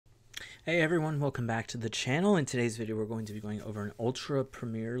Hey everyone, welcome back to the channel. In today's video, we're going to be going over an Ultra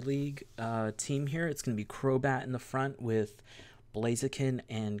Premier League team here. It's going to be Crobat in the front with Blazekin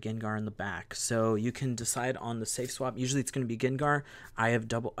and Gengar in the back. So you can decide on the safe swap. Usually it's going to be Gengar. I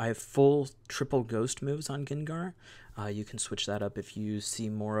have full triple ghost moves on Gengar. You can switch that up if you see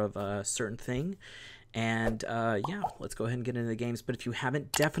more of a certain thing. And yeah, let's go ahead and get into the games. But if you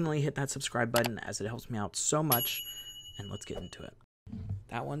haven't, definitely hit that subscribe button as it helps me out so much. And let's get into it.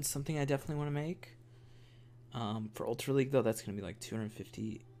 That one's something I definitely want to make. For Ultra League, though, that's going to be like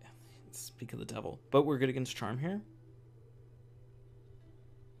 250. Speak of the devil. But we're good against Charm here.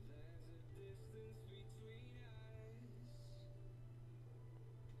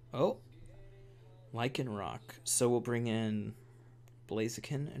 Oh. Lichen Rock. So we'll bring in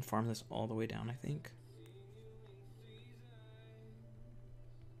Blaziken and farm this all the way down, I think.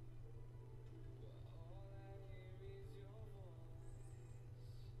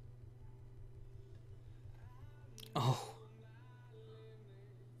 Oh.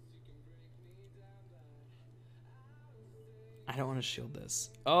 I don't want to shield this.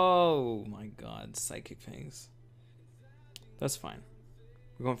 Oh my god, Psychic Fangs. That's fine.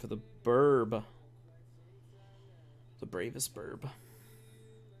 We're going for the Burb. The bravest Burb.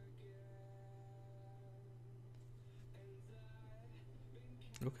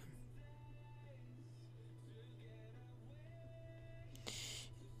 Okay.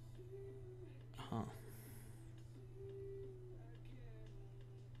 Huh.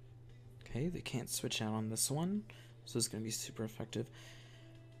 Okay, they can't switch out on this one, so it's going to be super effective.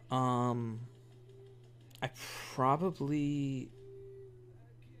 I probably...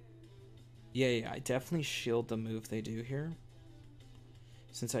 Yeah, I definitely shield the move they do here,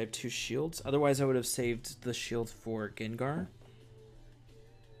 since I have two shields. Otherwise, I would have saved the shield for Gengar.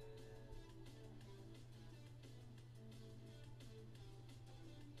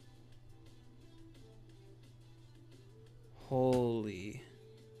 Holy...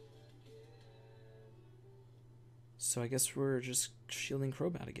 So I guess we're just shielding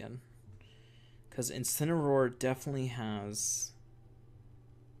Crobat again. Because Incineroar definitely has...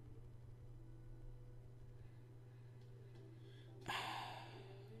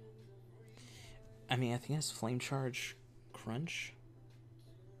 I mean, I think it has Flame Charge Crunch.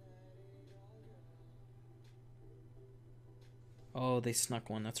 Oh, they snuck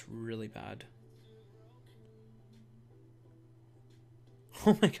one. That's really bad.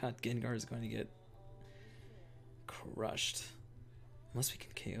 Oh my god, Gengar is going to get crushed. Unless we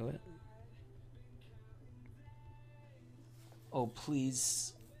can KO it. Oh,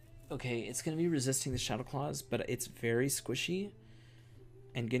 please. Okay, it's going to be resisting the Shadow Claws, but it's very squishy.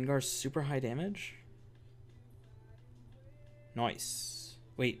 And Gengar's super high damage. Nice.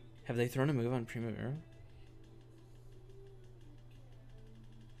 Wait, have they thrown a move on Primavera?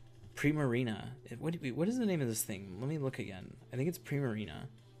 Primarina. What is the name of this thing? Let me look again. I think it's Primarina.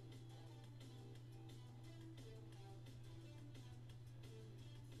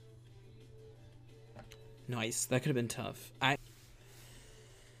 Nice. That could have been tough.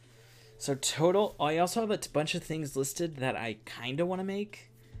 So total, I also have a bunch of things listed that I kind of want to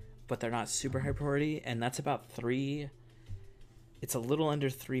make, but they're not super high priority, and that's about 3. It's a little under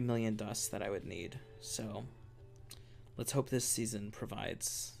 3 million dust that I would need. So let's hope this season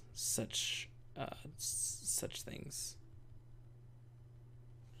provides such things.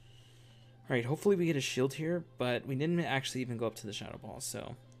 All right, hopefully we get a shield here, but we didn't actually even go up to the Shadow Ball,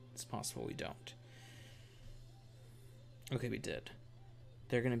 so it's possible we don't. Okay, we did.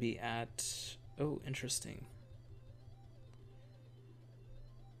 They're going to be at... Oh, interesting.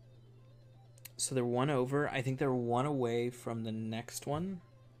 So they're one over. I think they're one away from the next one.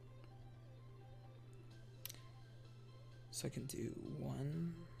 So I can do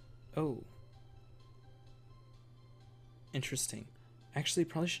one. Oh. Interesting. Actually,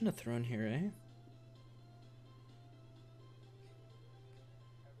 probably shouldn't have thrown here, eh?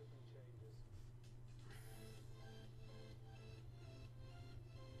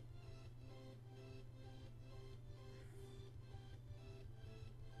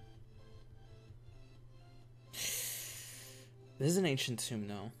 This is an Ancient Tomb,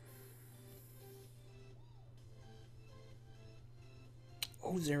 though.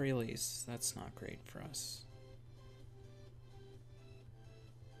 Oh, Zerial. That's not great for us.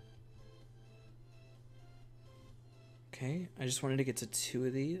 Okay, I just wanted to get to 2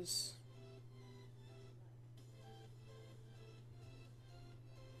 of these.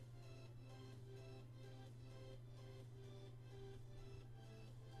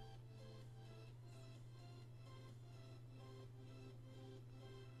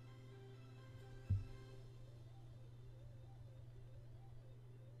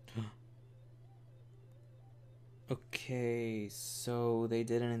 Okay, so they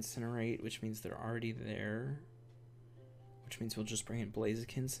did an incinerate, which means they're already there. Which means we'll just bring in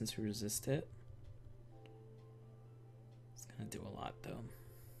Blazekin since we resist it. It's gonna do a lot though.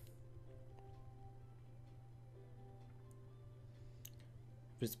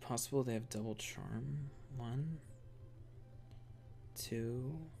 But it's possible they have double charm. 1,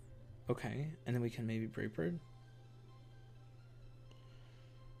 2. Okay, and then we can maybe Brave Bird.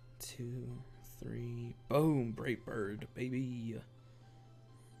 2, 3. Boom! Brave Bird, baby.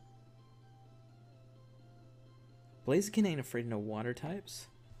 Blaziken ain't afraid of no water types.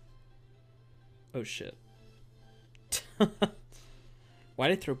 Oh shit. Why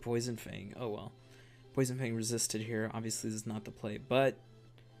did I throw Poison Fang? Oh well. Poison Fang resisted here. Obviously this is not the play, but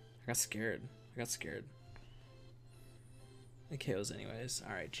I got scared. It KOs anyways.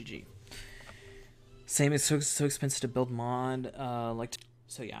 Alright, GG. Same, it's so expensive to build mod.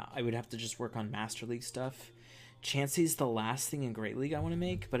 So yeah, I would have to just work on Master League stuff. Chansey's the last thing in Great League I want to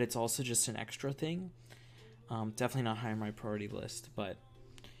make, but it's also just an extra thing. Definitely not high on my priority list, but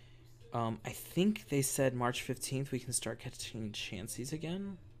I think they said March 15th we can start catching Chanseys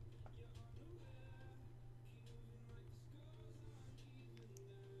again.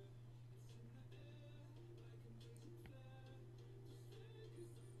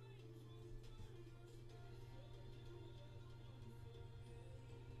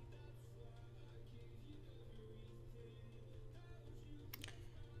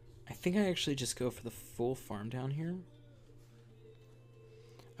 I think I actually just go for the full farm down here.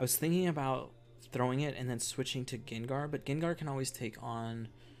 I was thinking about throwing it and then switching to Gengar, but Gengar can always take on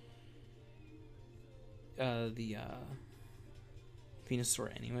the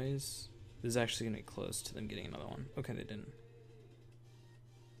Venusaur anyways. This is actually going to get close to them getting another one. Okay, they didn't.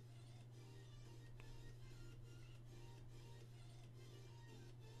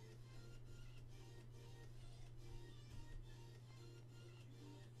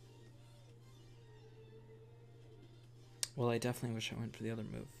 Well, I definitely wish I went for the other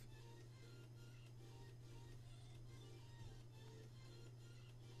move.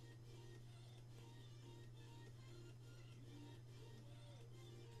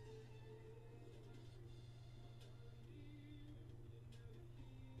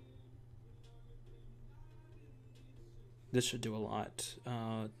 This should do a lot.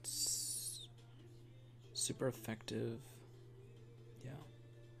 It's super effective. Yeah.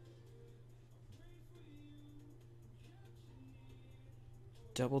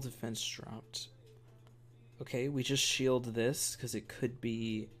 Double defense dropped. Okay, we just shield this because it could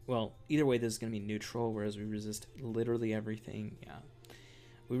be... Well, either way this is going to be neutral, whereas we resist literally everything. Yeah.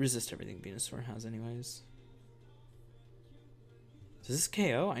 We resist everything Venusaur has anyways. Does this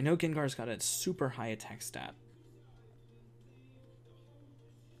KO? I know Gengar's got a super high attack stat.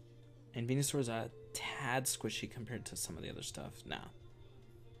 And Venusaur's a tad squishy compared to some of the other stuff. Nah.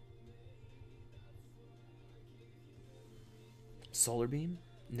 Solar Beam?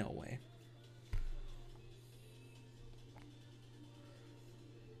 No way.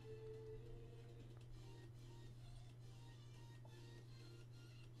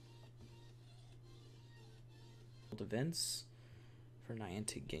 Events for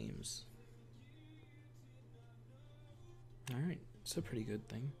Niantic games. Alright, it's a pretty good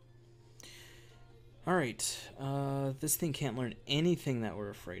thing. Alright, this thing can't learn anything that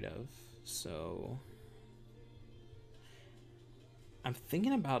we're afraid of, so I'm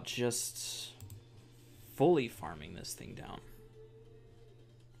thinking about just fully farming this thing down.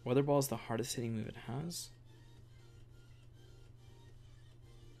 Weather Ball is the hardest hitting move it has.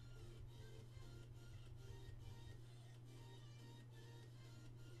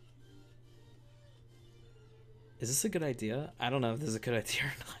 Is this a good idea? I don't know if this is a good idea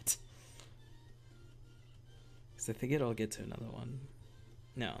or not. Because I think it'll get to another one.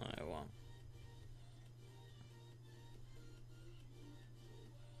 No, I won't.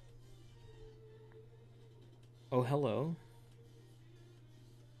 Oh, hello.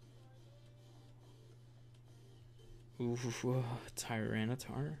 Ooh,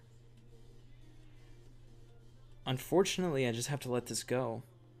 Tyranitar. Unfortunately, I just have to let this go.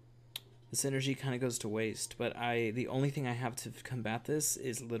 This energy kind of goes to waste, but the only thing I have to combat this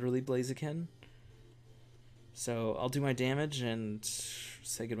is literally Blaziken. So I'll do my damage and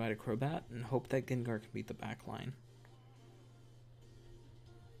say goodbye to Crobat and hope that Gengar can beat the back line.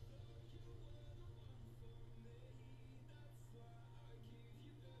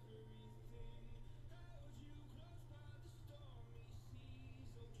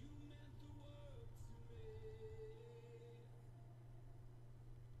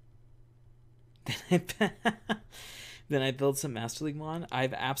 Then I build some Master League mod.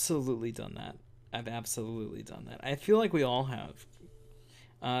 I've absolutely done that. I've absolutely done that. I feel like we all have.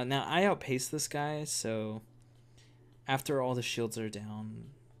 Now, I outpaced this guy, so after all the shields are down,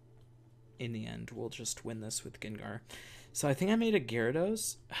 in the end, we'll just win this with Gengar. So I think I made a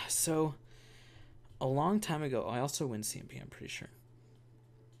Gyarados. So a long time ago, I also win CMP, I'm pretty sure.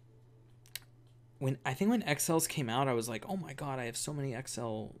 I think when XLs came out, I was like, oh my god, I have so many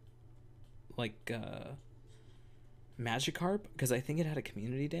XL, like, Magikarp, because I think it had a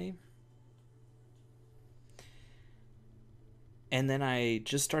community day. And then I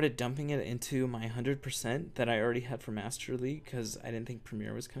just started dumping it into my 100% that I already had for Master League because I didn't think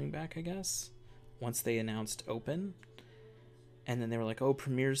Premier was coming back, I guess, once they announced Open. And then they were like, oh,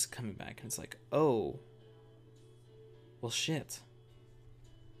 Premier's coming back. And it's like, oh, well, shit.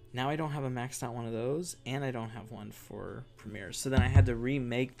 Now I don't have a maxed out one of those, and I don't have one for Premier. So then I had to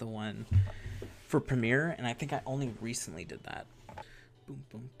remake the one for Premier, and I think I only recently did that. Boom,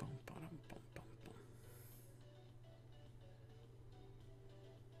 boom, boom, bottom.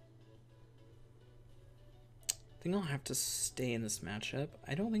 I think I'll have to stay in this matchup.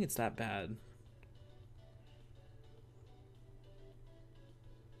 I don't think it's that bad.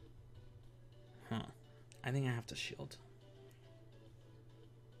 Huh. I think I have to shield.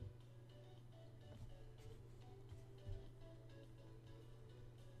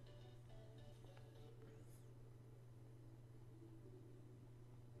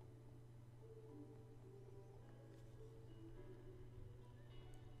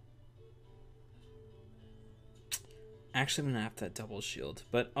 Actually, I'm going to have that double shield,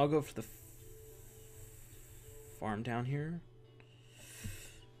 but I'll go for the farm down here.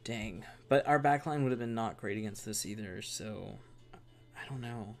 Dang. But our backline would have been not great against this either, so I don't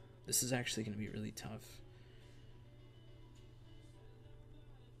know. This is actually going to be really tough.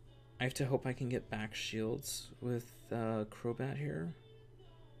 I have to hope I can get back shields with Crobat here.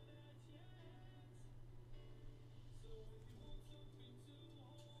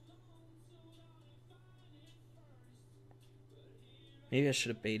 Maybe I should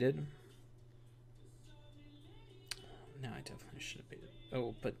have baited. No, I definitely should have baited.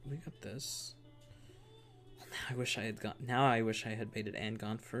 Oh, but we got this. Now I wish I had baited and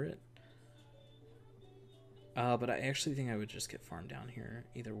gone for it. But I actually think I would just get farmed down here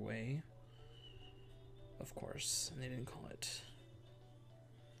either way. Of course, and they didn't call it.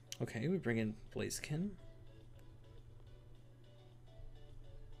 Okay, we bring in Blazekin.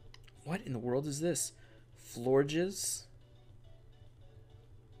 What in the world is this? Florges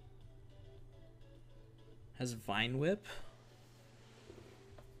has Vine Whip,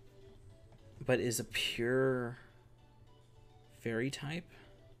 but is a pure fairy type.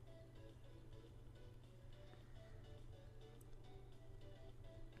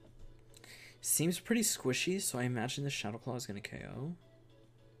 Seems pretty squishy, so I imagine the Shadow Claw is going to KO.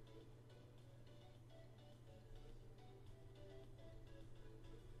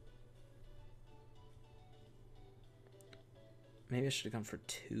 Maybe I should have gone for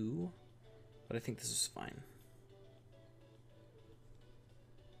 2, but I think this is fine.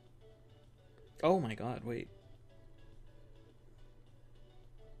 Oh my god, wait.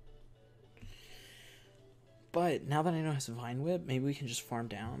 But now that I know it has a Vine Whip, maybe we can just farm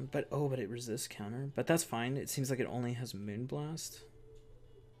down. But oh, but it resists counter. But that's fine. It seems like it only has Moonblast.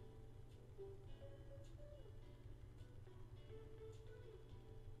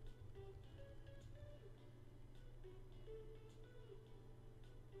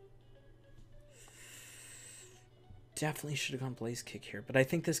 Definitely should have gone Blaze Kick here, but I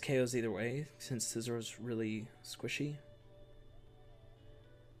think this KOs either way, since Scissor's really squishy.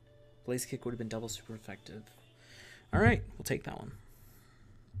 Blaze Kick would have been double super effective. Alright, we'll take that one.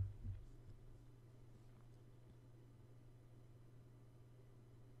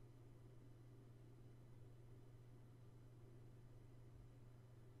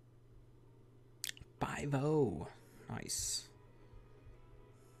 Bivo. Nice.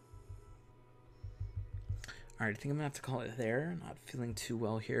 Alright, I think I'm gonna have to call it there. Not feeling too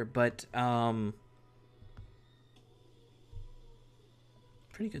well here, but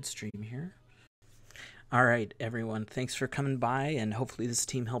pretty good stream here. Alright, everyone, thanks for coming by, and hopefully this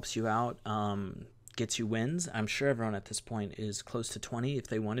team helps you out, gets you wins. I'm sure everyone at this point is close to 20 if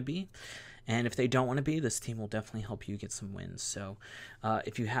they want to be. And if they don't want to be, this team will definitely help you get some wins. So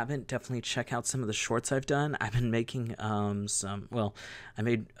if you haven't, definitely check out some of the shorts I've done. I've been making I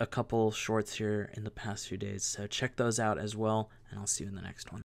made a couple shorts here in the past few days. So check those out as well, and I'll see you in the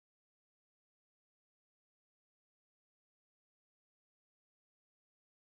next one.